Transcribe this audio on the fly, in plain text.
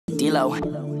D-Lo,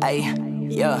 ayy,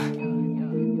 yeah.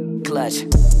 Clutch.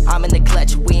 I'm in the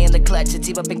clutch, we in the clutch,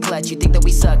 it's up in clutch. You think that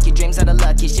we suck, your dreams are the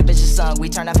luck, your ship is just sung, we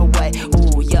turn half away.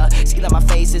 Ooh, yeah, see that my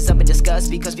face is up in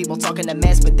disgust because people talking a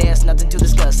mess, but there's nothing to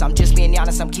discuss. I'm just being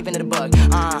honest, I'm keeping it a bug.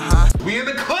 We in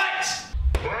the clutch!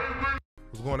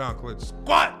 What's going on, Clutch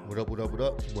Squad? What up, what up, what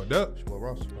up? What up? It's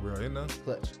Ross. We're in the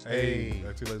Clutch. Hey,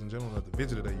 back to you, ladies and gentlemen, of the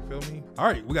video today, you feel me? All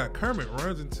right, we got Kermit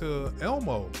runs into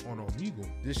Elmo on Omegle.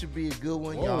 This should be a good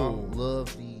one. Y'all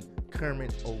love the Kermit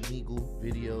Omegle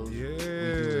videos. Yeah. We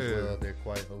do as well. They're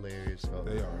quite hilarious. So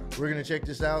They are. we're going to check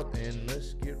this out and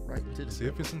let's get right to the See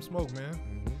if it's some smoke, man.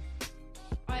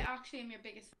 I actually am your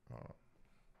biggest fan.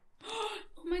 Oh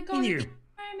my god, Hey there.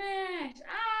 Kermit!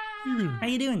 Ah! How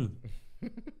you doing?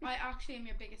 I actually am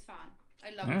your biggest fan. I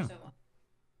love you so much.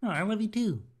 Oh, I love you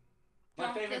too. My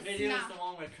Drop favorite this video is snap. the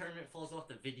one where Kermit falls off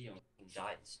the video and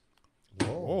dies.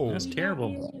 Whoa. That's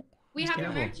terrible. We have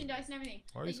terrible. merchandise and everything.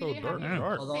 Why are you Like, so we do dark? have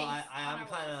Dark. Although face I on am our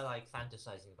kind wall. of like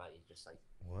fantasizing about you, just like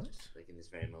What? in this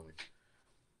very moment.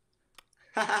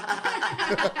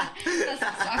 That's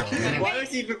actually funny. Why was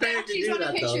he prepared to She's do on a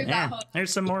that picture though? of Yeah, that.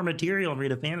 there's some more material for you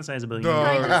to fantasize about. Dog.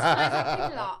 Where's that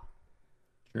picture at?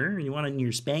 Sure, you want it in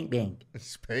your spank bank.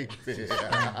 Spank it.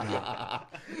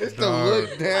 It's the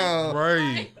look down.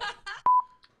 Right.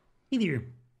 Hey there.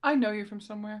 I know you from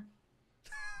somewhere.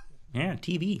 Yeah,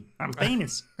 TV. I'm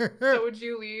famous. So would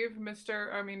you leave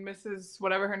Mrs.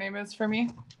 whatever her name is for me?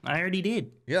 I already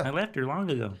did. Yeah. I left her long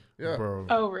ago. Yeah. Bro.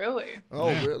 Oh, really? Oh,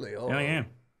 Yeah. really? Oh, yeah.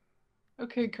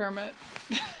 Okay, Kermit.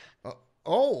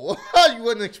 Oh, you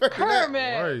wasn't expecting Kermit!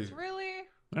 that. Right. Really?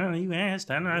 Well, you asked.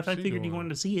 I don't know if I What's she figured you doing? wanted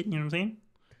to see it. You know what I'm saying?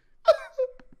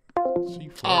 She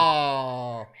flirting.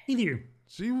 Oh. Hey there.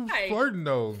 She was Hi. flirting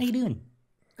though. How you doing?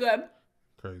 Good.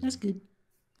 Crazy. That's good.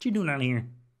 What you doing out here?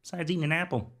 Besides eating an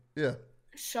apple. Yeah.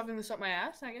 Shoving this up my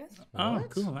ass, I guess. Oh, What?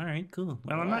 cool. All right, cool.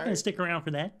 Well, I'm not going Alright. to stick around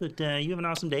for that, but you have an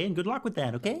awesome day and good luck with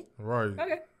that, okay? Right.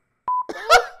 Okay.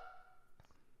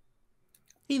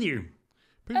 Hey there.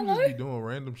 People Hello? just be doing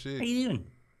random How shit. you doing?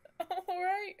 All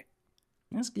right.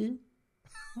 That's good.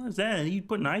 What is that? Are you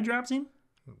putting eye drops in?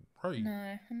 Right.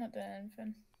 No, I'm not doing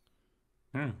anything.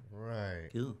 Oh, Right.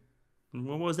 cool.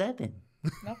 What was that then?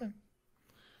 Nothing.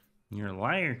 You're a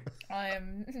liar. I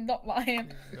am not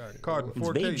lying. Got caught in It's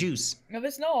 4K. vape juice. No,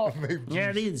 it's not. Maybe Yeah,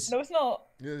 it is. No, it's not.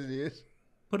 Yes, it is.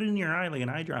 Put it in your eye like an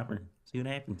eyedropper. See what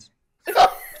happens.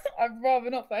 I'd rather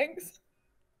not, thanks.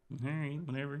 All right,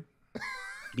 whatever.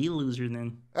 Be a loser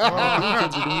then. All the cool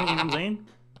kids are doing it, you know what I'm saying?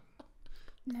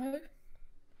 No.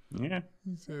 Yeah.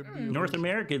 He said, be a North loser.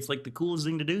 America, it's like the coolest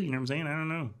thing to do, you know what I'm saying? I don't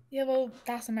know. Yeah, well,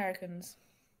 that's Americans.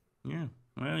 Yeah.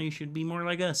 Well, you should be more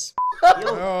like us. Yo,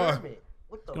 Oh. Kermit,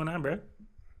 what the? What's going on, bro?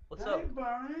 What's up?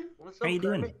 What's up, How you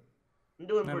doing? Kermit? I'm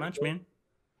doing Not pretty much, good. man.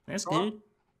 That's Huh? good.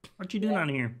 What you doing on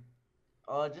here?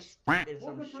 Just getting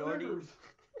some shorties.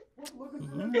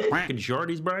 Fucking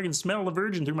shorties, bro. I can smell the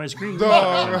virgin through my screen.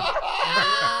 Dog.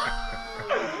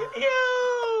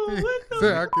 Yo, what the?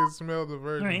 Said I can smell the All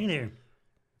virgin. right, hey there.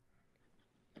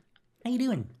 How you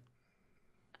doing?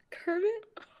 Kermit?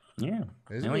 Yeah.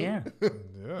 Is Oh, it? yeah.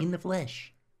 Yeah. In the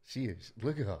flesh. She is.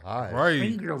 Look at her eyes. What are you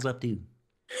Right. girls up to?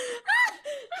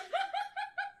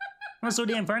 What's so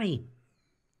damn funny?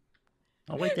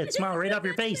 I'll wipe that smile right off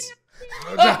your face.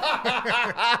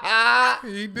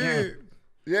 He did.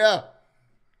 Yeah.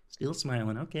 Still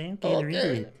smiling. Okay, they're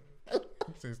into it.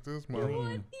 She's still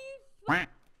smiling. Yeah.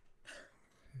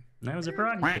 That was a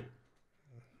frog. That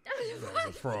was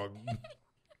a frog.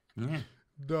 Yeah.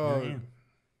 Dog. Yeah.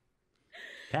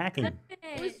 Packing.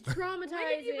 It was traumatizing.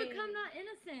 When did you become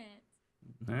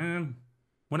not innocent?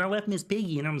 When I left Miss Piggy,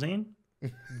 you know what I'm saying?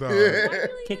 Dog. Really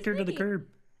Kicked her to the Piggy? curb.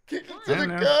 Kick it I to the don't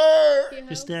know. curb.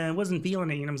 Just wasn't feeling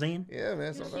it, you know what I'm saying? Yeah,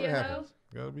 man. Something she a hoe? happens.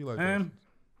 Gotta be like that.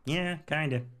 Yeah,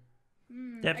 kinda.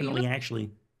 Definitely,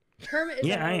 actually. Kermit is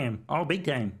Yeah, I am. All big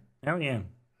time. Hell yeah.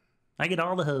 I get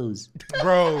all the hoes.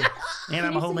 Bro. And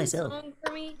I'm a hoe myself. Song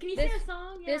for me? Can you This- sing a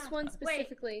song? Yeah. This one Wait,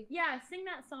 specifically. yeah, sing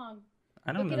that song.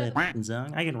 I don't Look know it that fucking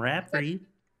song. I can rap for you.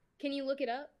 Can you look it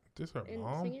up This her and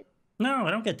mom? sing it? No,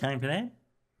 I don't got time for that.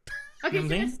 Okay, You know what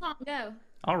sing I'm a saying? song. Go.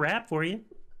 I'll rap for you.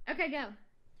 Okay, go.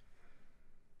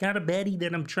 Got a baddie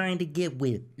that I'm trying to get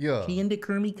with. Yeah. She into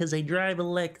Kermit because I drive a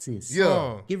Lexus.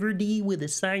 Yeah. Give her D with a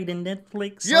side of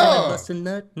Netflix. Yeah. I bust a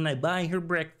nut and I buy her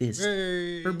breakfast.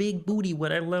 Hey. Her big booty,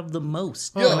 what I love the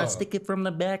most. Yeah. And I stick it from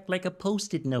the back like a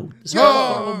post-it note. So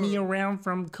Yeah. follow me around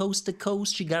from coast to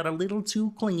coast. She got a little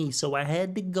too clingy, so I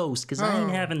had to ghost, because I ain't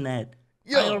having that.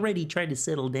 Yeah. I already tried to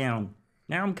settle down.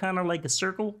 Now I'm kind of like a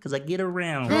circle, because I get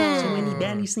around. So any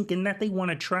baddies thinking that they want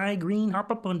to try green, hop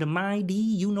up onto my D,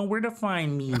 you know where to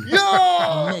find me. Yo!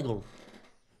 Oh Omegle.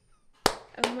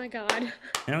 my my god.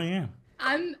 Hell yeah.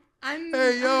 I'm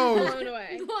Hey, yo. Blown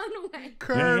away. blown away.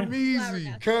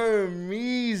 Kermeezy.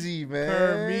 Kermeezy, man.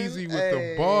 Kermeezy with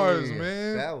the bars,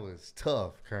 man. That was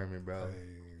tough, Kermit, bro.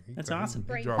 He That's dropping- awesome.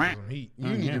 He dropping some heat.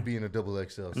 You need to be in a double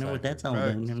XL. I know what that's all about,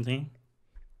 you know what I'm saying?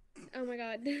 Oh my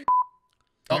god.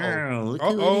 Oh, look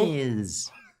who it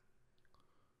is.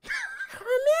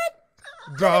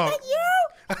 Dog.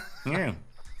 Yeah. What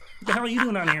the hell are you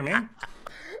doing on here, man?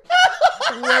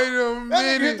 Wait a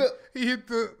minute. He hit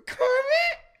the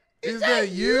Kermit? Is that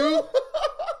you?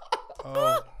 I'm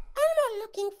not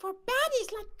looking for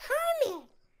baddies like Kermit.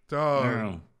 Dog.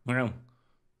 Oh, well,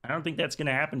 I don't think that's going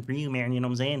to happen for you, man. You know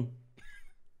what I'm saying?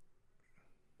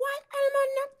 Why Elmo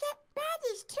not get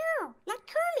baddies too, like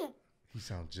Kermit? He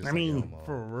sounds just I mean, like Elmo.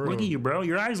 For real. Look at you, bro.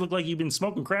 Your eyes look like you've been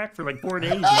smoking crack for like 4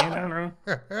 days, man. I don't know.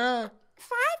 5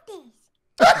 days.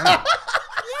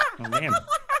 Oh, damn.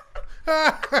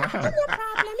 No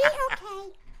problem,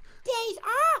 okay. Days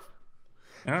off.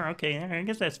 Oh, okay. I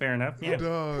guess that's fair enough. Yeah. Dog.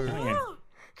 Oh, yeah. Oh,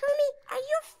 Kermit, are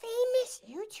you a famous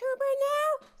YouTuber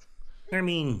now? I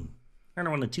mean, I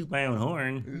don't want to toot my own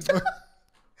horn.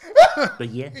 But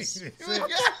yes. Okay,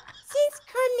 since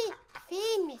Kermit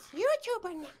famous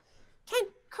YouTuber now, can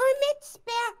Kermit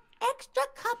spare extra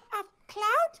cup of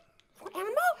clout for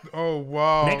Elmo? Oh,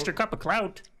 wow. An extra cup of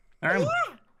clout. Yeah.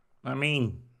 I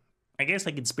mean, I guess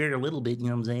I could spare a little bit, you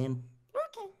know what I'm saying?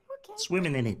 Okay.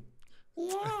 Swimming in it.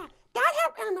 Yeah, that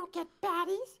help Elmo get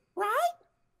baddies, right?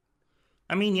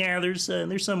 I mean, yeah, there's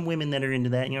some women that are into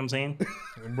that, you know what I'm saying?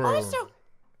 Bro. Also,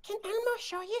 can Elmo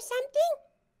show you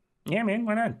something? Yeah, man,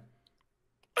 why not?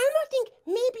 Elmo think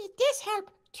maybe this help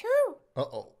too.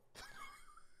 Uh-oh.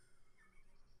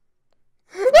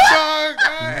 Dog.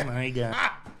 Oh my god.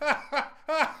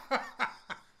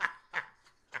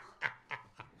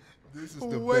 This is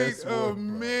the Wait best a one, bro.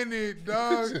 minute,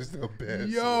 dog. This is the best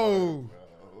Yo.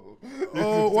 one, bro.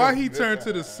 Oh, why he turned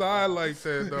to the side like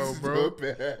that, though, This is bro?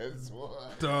 the best one.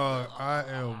 Dog, I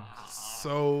am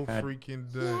so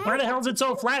freaking done. Why the hell is it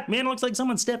so flat, man? It looks like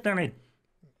someone stepped on it.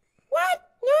 What?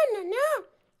 No.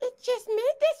 It's just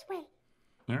made this way.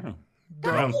 Oh.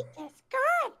 Don't Well, eat this.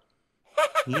 God.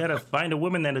 you gotta find a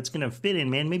woman that it's gonna fit in,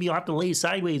 man. Maybe you'll have to lay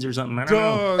sideways or something. I don't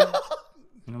know. Dog,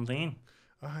 You know what I'm saying?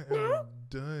 I am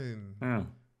done. Oh.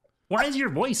 Why is your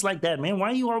voice like that, man?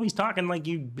 Why are you always talking like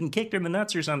you've been kicked in the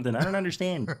nuts or something? I don't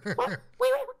understand. Wait.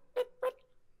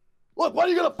 Look, why are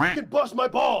you gonna fucking bust my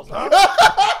balls, huh?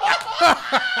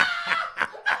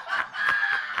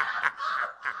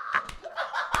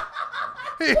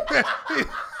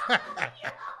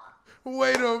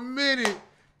 Wait a minute.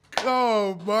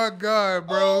 Oh my God,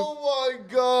 bro. Oh my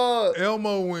God.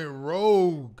 Elmo went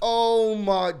rogue. Oh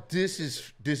my, this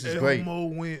is great. Elmo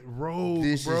went rogue,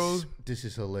 This bro.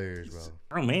 is hilarious,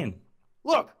 bro. Oh man.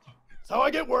 Look, that's how I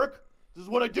get work. This is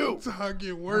what I do. That's how I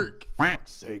get work.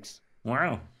 Fuck's sakes.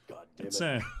 Wow. God damn That's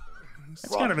it.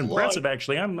 that's kind of impressive,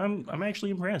 actually. I'm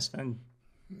actually impressed.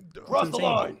 Cross the insane.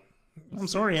 line. I'm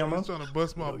sorry, Elmo. He's trying to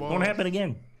bust my balls. Won't happen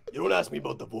again. You don't ask me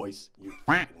about the voice. You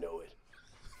fucking know it.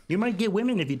 You might get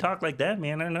women if you talk like that,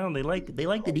 man. I don't know. They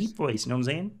like the deep voice. You know what I'm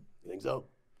saying? You think so?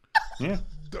 Yeah.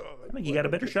 Dog. I think you got a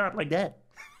better shot like that.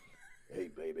 Hey,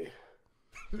 baby.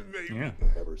 Yeah.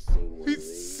 Ever seen one of He's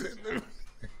these? sitting there.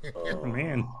 Oh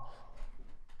man.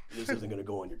 This isn't gonna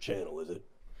go on your channel, is it?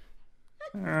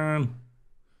 No.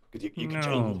 Cause you can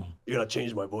change. You gotta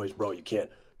change my voice, bro. You can't.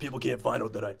 People can't find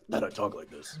out that I talk like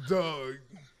this. Dog.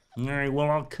 All right. Well,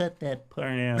 I'll cut that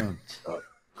part out.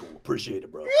 Cool. Appreciate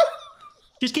it, bro.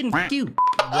 Just kidding. Fuck you.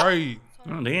 Right.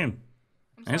 Oh damn.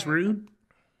 That's rude.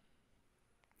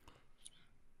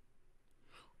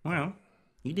 Well,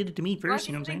 you did it to me first.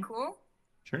 You know what I'm saying? Cool.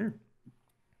 Sure.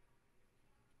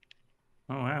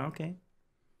 Oh wow. Okay.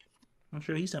 I'll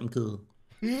show you something cool.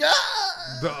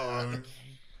 Dog.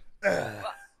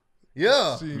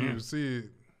 Yeah. See it.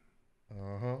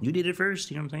 Uh-huh. You did it first.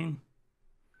 You know what I'm saying?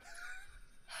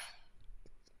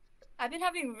 I've been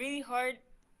having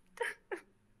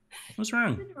What's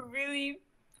wrong? a really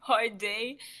hard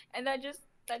day, and that just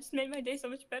made my day so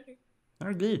much better.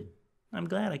 Oh, good. I'm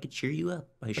glad I could cheer you up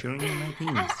by showing you my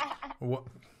penis. What?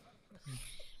 Do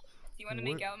you want to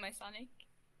make out with my Sonic?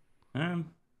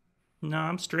 No,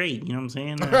 I'm straight. You know what I'm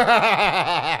saying? But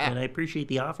I appreciate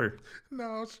the offer.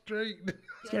 No, straight.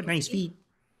 He's got nice feet.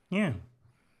 Yeah.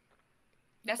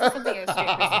 That's not something a straight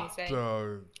person would say.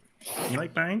 Dog. You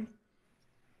like mine?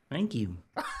 Thank you.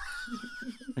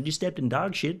 I just stepped in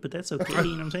dog shit, but that's okay. You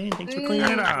know what I'm saying? Thanks for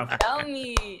cleaning it off. Tell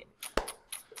me.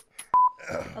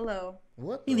 Hello.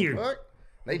 What Hey the there. fuck?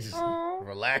 They just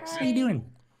relaxing. How you doing?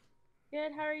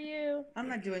 Good, how are you? I'm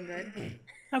not doing good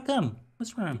How come?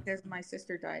 What's wrong? because my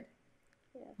sister died.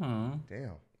 Oh,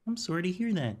 Damn. I'm sorry to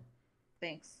hear that.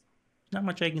 Thanks. Not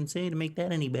much I can say to make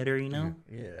that any better, you know?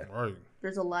 Yeah. Right.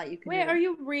 There's a lot you can do. Wait, are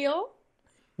you real?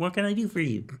 What can I do for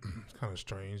you? It's kind of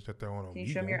strange that they're on a Can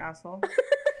you show me your asshole?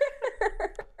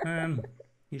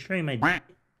 You show me my...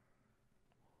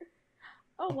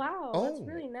 Oh, wow. That's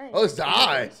really nice. Oh, it's the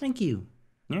eyes. Thank you.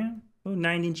 Yeah, about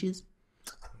 9 inches.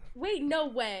 Wait, no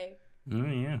way. Oh,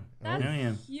 yeah. That's oh,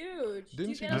 yeah. huge.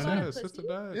 Didn't she get a just lot say her of sister pussy?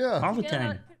 died? Yeah. All the You get a lot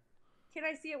time. of- Can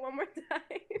I see it one more time?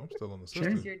 I'm still on the Sure.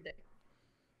 sister. It's your dick.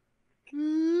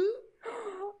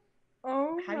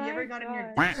 Oh Have you ever gotten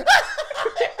your God. dick?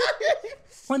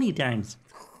 Plenty of times.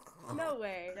 No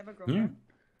way. You have a Yeah.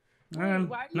 girlfriend?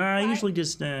 why are you- No, I why- usually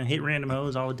just hit random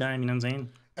hoes all the time, you know what I'm saying?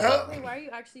 Wait, why are you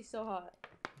actually so hot?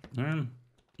 I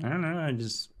don't know,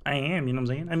 I am, you know what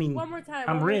I'm saying? I mean, One more time.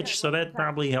 I'm one more rich, time, so one more that time.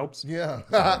 probably helps. Yeah.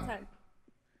 One more time.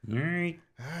 All right.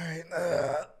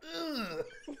 Alright.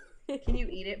 Can you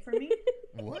eat it for me?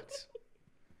 What?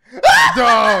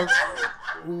 Dog,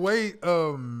 wait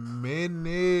a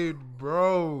minute,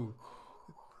 bro.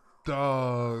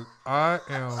 Dog, I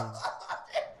am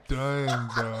done,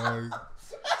 dog.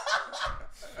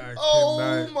 I Oh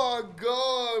cannot. my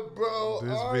god, bro.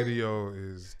 This All right. video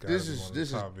is This is- one of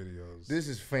this the is- top videos. This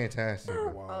is fantastic.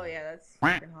 Wow. Oh yeah, that's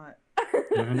fucking hot.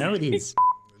 I know it is.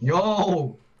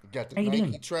 Yo! Got the How you Nike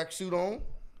doing? tracksuit on.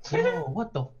 Whoa,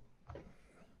 what the?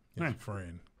 It's a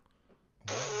friend.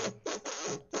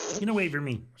 Get away from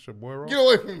me. That's your boy, Ross. Get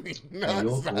away from me. No,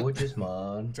 Your it's not. gorgeous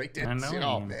man. Take I that know shit I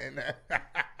off, am. man. What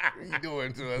you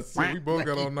doing to us? We both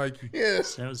got on Nike. Yeah.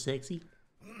 So sexy.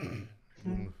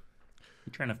 You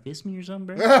trying to fist me or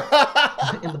something, bro?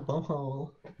 In the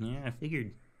bumhole. Yeah, I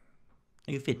figured.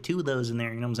 I could fit 2 of those in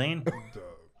there, you know what I'm saying? Dog,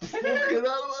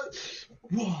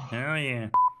 Hell yeah.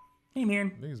 Hey,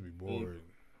 man, niggas be bored.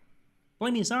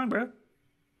 play me a song, bro.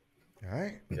 All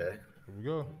right. Okay. Here we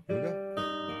go. Here we go.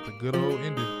 The good old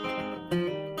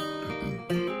ending.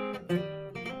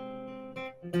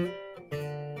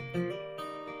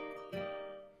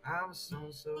 I'm so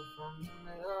from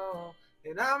the middle,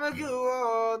 and I'ma go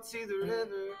all to the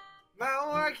river. My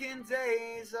working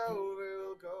day's over,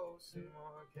 we'll go some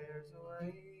more cares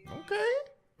away. Okay.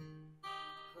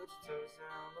 Put your toes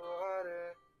down the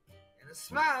water, and a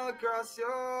smile across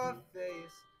your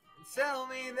face, and tell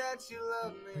me that you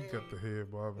love me. He got the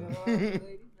head bobbing. Oh,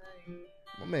 lady,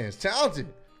 My man's talented.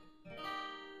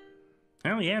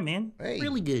 Hell yeah, man. Hey.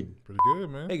 Really good. Pretty good,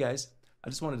 man. Hey guys, I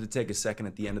just wanted to take a second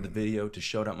at the end of the video to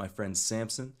shout out my friend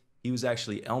Samson. He was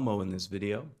actually Elmo in this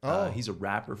video. Oh. He's a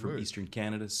rapper from Good. Eastern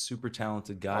Canada, super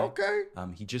talented guy. Okay.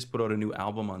 He just put out a new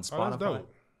album on Oh, that's Spotify.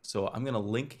 dope. So I'm gonna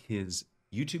link his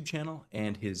YouTube channel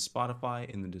and his Spotify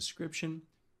in the description.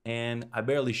 And I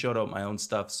barely showed out my own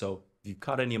stuff, so if you've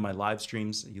caught any of my live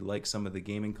streams, you like some of the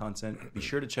gaming content, be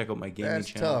sure to check out my gaming That's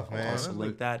channel. tough, man. I'll also That's link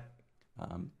lit. that.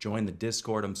 Join the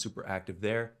Discord. I'm super active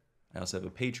there. I also have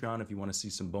a Patreon if you want to see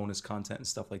some bonus content and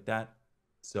stuff like that.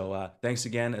 So thanks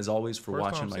again, as always, for First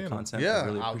watching time my seeing him. content. Yeah, I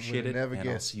really I appreciate would've it. never And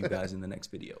I'll guessed. see you guys in the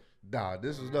next video. Nah,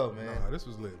 this was dope, man. Nah, this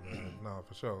was lit, man. Nah,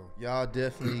 for sure. Y'all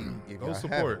definitely Go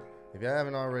support. If y'all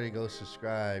haven't already, go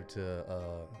subscribe to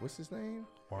what's his name?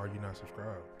 Why are you not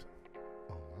subscribed?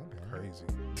 Oh my bad. Crazy.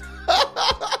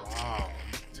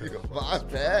 My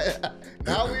bad.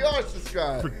 Now we are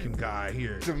subscribed. Freaking guy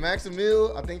here. To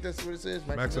Maximil, I think that's what it says.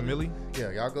 Maximili?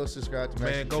 Yeah, y'all go subscribe to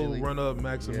Man, go Maximili. run up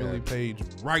Maximili page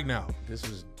right now. This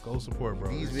was Go support, bro.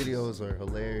 These This is videos are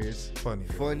hilarious, funny,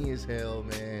 bro. funny as hell,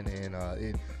 man,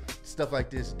 and stuff like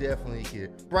this definitely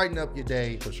can brighten up your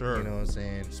day For sure. You know what I'm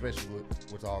saying? Especially with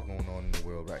what's all going on in the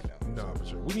world right now. No, for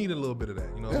sure. We need a little bit of that,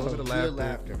 you know, a little bit of Good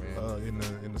laughter, laughter,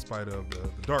 man. in the spite of the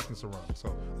darkness around.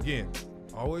 So again,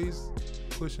 always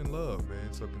pushing love,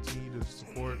 man. So continue to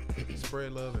support,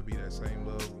 spread love, and be that same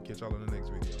love. We'll catch y'all in the next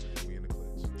video, man. We in the clutch.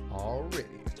 Already.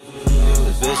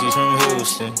 The bitch is from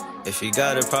Houston. If you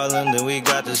got a problem, then we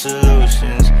got the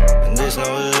solutions. And there's no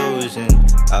illusion.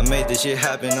 I made this shit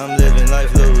happen, I'm living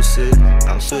life lucid.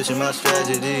 I'm switching my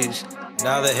strategies.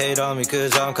 Now they hate on me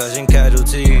cause I'm causing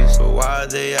casualties. So why are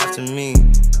they after me?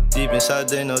 Deep inside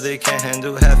they know they can't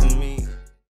handle half of me.